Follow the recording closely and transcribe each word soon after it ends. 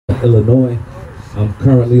Illinois. I'm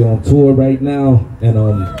currently on tour right now, and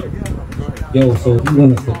yo, so if you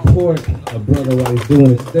want to support a brother while he's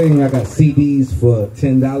doing his thing, I got CDs for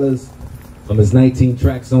 $10. There's 19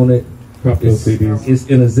 tracks on it. It's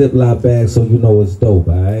in a Ziploc bag, so you know it's dope,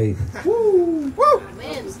 alright?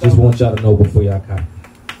 Just want y'all to know before y'all copy.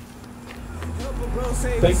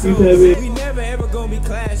 Thank you, Debbie. We never ever gonna be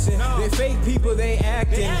clashing. They fake people, they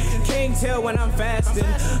acting. Can't tell when I'm fasting.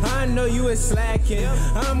 I know you is slacking.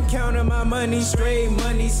 I'm counting my money, straight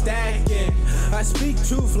money stacking. I speak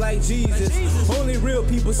truth like Jesus. Only real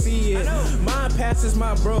people see it. My past is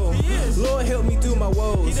my bro. Lord help me through my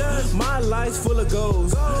woes. My life's full of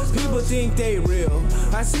goals. People think they real.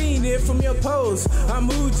 I seen it from your post. I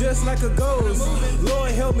move just like a ghost.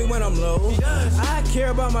 Lord help me when I'm low. I care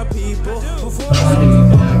about my people. Before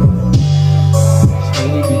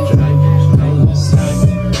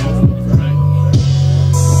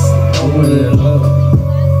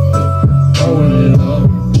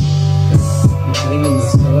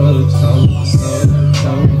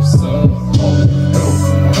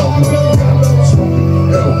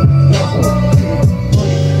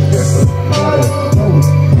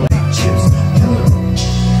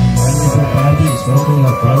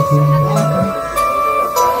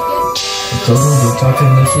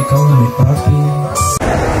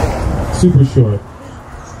super short.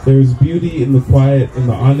 There is beauty in the quiet and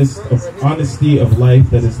the honesty of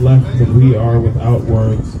life that is left when we are without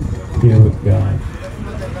words here with God.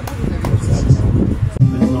 What's that song?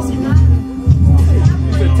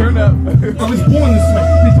 Turn up. I was born this way.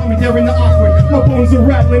 They told me they're in the awkward. My bones are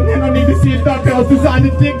rattling and I need to see a doctor. I was designed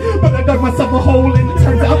to dig, but I dug myself a hole and it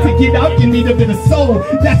turns out to get out you need a bit of soul.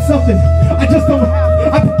 That's something I just don't have.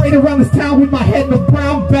 I parade around this town with my head in a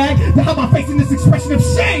brown bag to hide my face in this expression of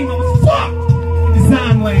shame. I was fucked.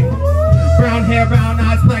 Design lane. Brown hair, brown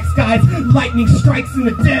eyes, black skies. Lightning strikes and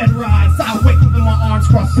the dead rise. I wake up with my arms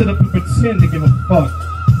crossed, sit up and pretend to give a fuck.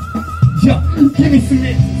 Yo, give me some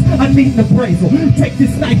answers. I need an appraisal. Take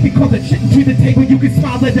this knife and call the shit to the table. You can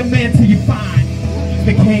smile at the man till you find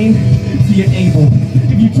the Cain to your Abel.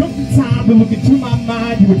 If you jump in time and look into my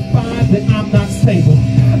mind, you would find that I'm not stable.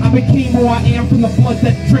 I became who I am from the blood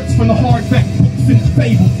that drips from the hardback books and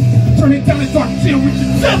fables. Turning down a dark deal with the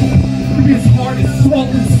devil. To be as hard as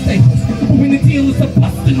swallowing staples. But when the deal is a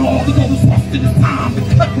bust and all the gold is rusted, it's time to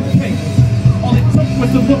cut the cables. All it took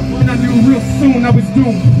was a look and I knew real soon I was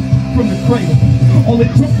doomed from the cradle. All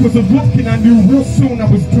it took was a look and I knew real soon I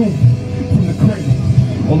was doomed from the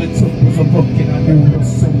cradle. All it took was a look and I knew real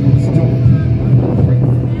soon I was doomed from the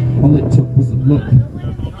cradle. All it took was a look.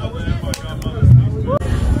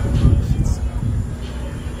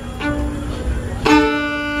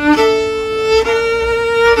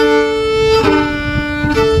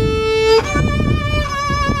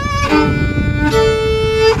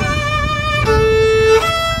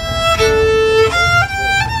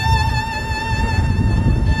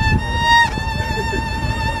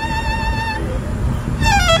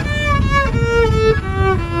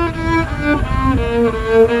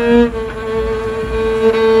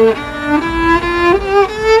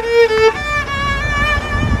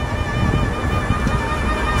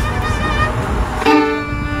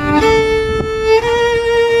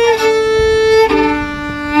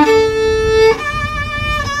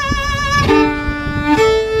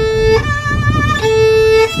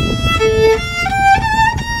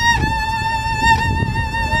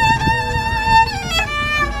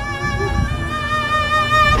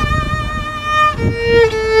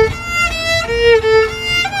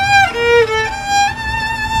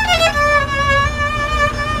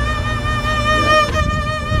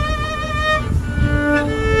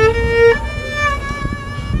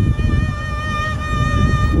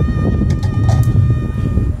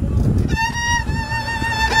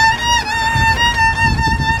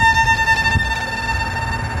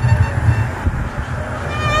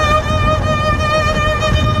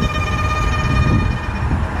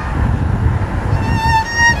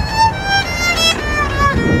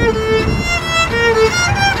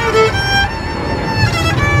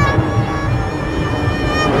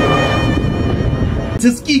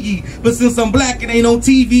 Tuskegee, but since I'm black, it ain't on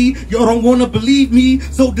TV. Y'all don't wanna believe me,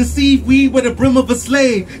 so deceive we with the brim of a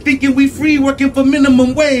slave, thinking we free working for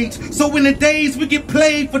minimum wage. So in the days we get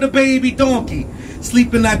played for the baby donkey,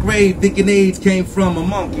 sleep in our grave thinking AIDS came from a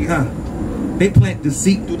monkey, huh? They plant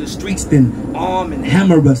deceit through the streets, then arm and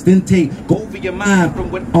hammer us, then take over your mind from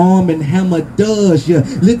what arm and hammer does. Yeah,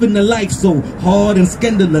 living the life so hard and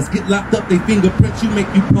scandalous, get locked up, they fingerprints, you make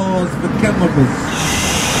you pause for cameras.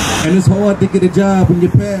 And it's hard to get a job when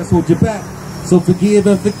your past hold you back. So forgive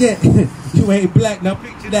and forget, you ain't black, now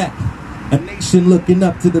picture that. A nation looking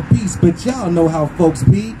up to the beast, but y'all know how folks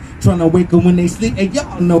be. Tryna wake 'em when they sleep, hey,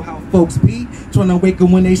 y'all know how folks be. Tryna wake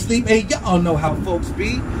 'em when they sleep, hey, y'all know how folks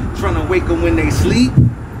be. Tryna wake 'em when they sleep.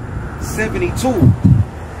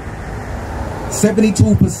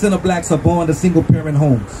 72% of blacks are born to single parent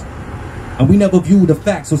homes. And we never view the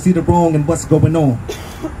facts or see the wrong in what's going on.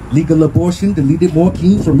 Legal abortion deleted more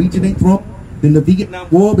kings from reaching their throne than the Vietnam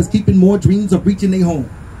War is keeping more dreams of reaching their home.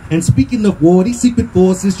 And speaking of war, these secret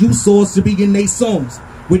forces use sorcery in their songs.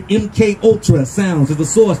 With MK Ultra sounds as the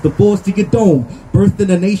source, the force to your dome. Birthed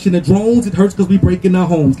in a nation of drones, it hurts cause we breaking our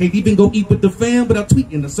homes. Can't even go eat with the fam without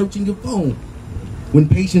tweeting or searching your phone. When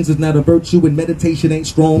patience is not a virtue and meditation ain't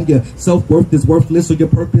strong, your self-worth is worthless or your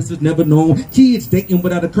purpose is never known. Kids dating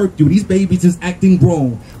without a curfew, these babies is acting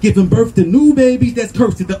grown. Giving birth to new babies that's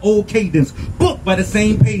cursed at the old cadence. Booked by the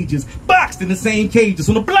same pages, boxed in the same cages.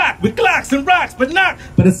 On the block with Glocks and rocks, but not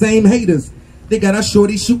by the same haters. They got our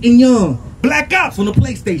shorty shooting young. Black Ops on the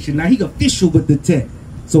PlayStation, now he official with the tech.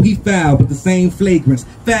 So he foul with the same flagrance.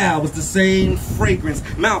 Foul was the same fragrance.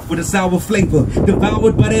 Mouth with a sour flavor.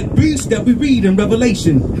 Devoured by that beast that we read in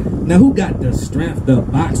Revelation. Now who got the strength to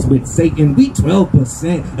box with Satan? We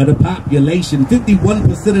 12% of the population.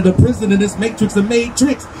 51% of the prison in this matrix are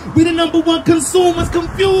matrix. We the #1 consumers,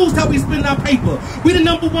 confused how we spend our paper. We the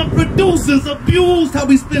 #1 producers, abused how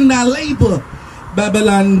we spend our labor.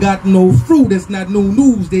 Babylon got no fruit, it's not no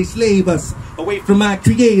news, they slave us away from our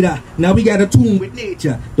creator. Now we got a tune with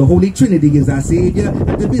nature. The Holy Trinity is our savior,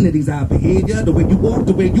 the divinity's our behavior. The way you walk,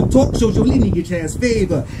 the way you talk shows your lineage has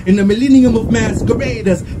favor. In the millennium of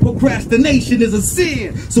masqueraders, procrastination is a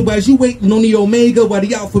sin. So as you waiting on the Omega while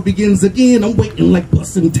the Alpha begins again, I'm waiting like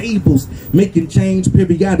bussing tables, making change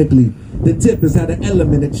periodically. The tip is how the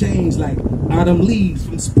element of change, like autumn leaves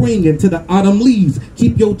from spring into the autumn leaves.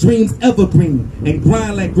 Keep your dreams evergreen and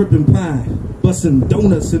grind like gripping pine. Busting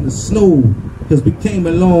donuts in the snow, cause we came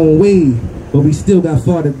a long way, but we still got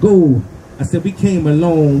far to go. I said we came a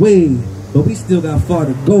long way, but we still got far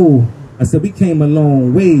to go. I said we came a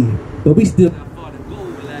long way, but we still got far to go.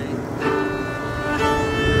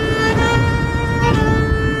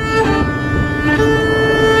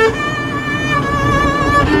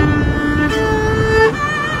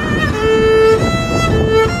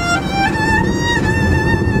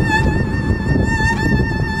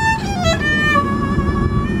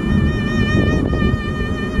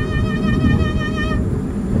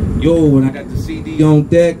 Yo, and I got the CD on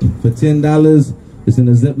deck for $10. It's in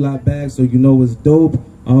a Ziploc bag, so you know it's dope.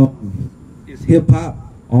 It's hip-hop,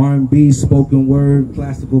 R&B, spoken word,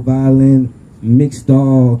 classical violin, mixed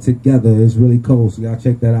all together. It's really cool, so y'all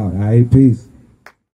check that out. All right, peace.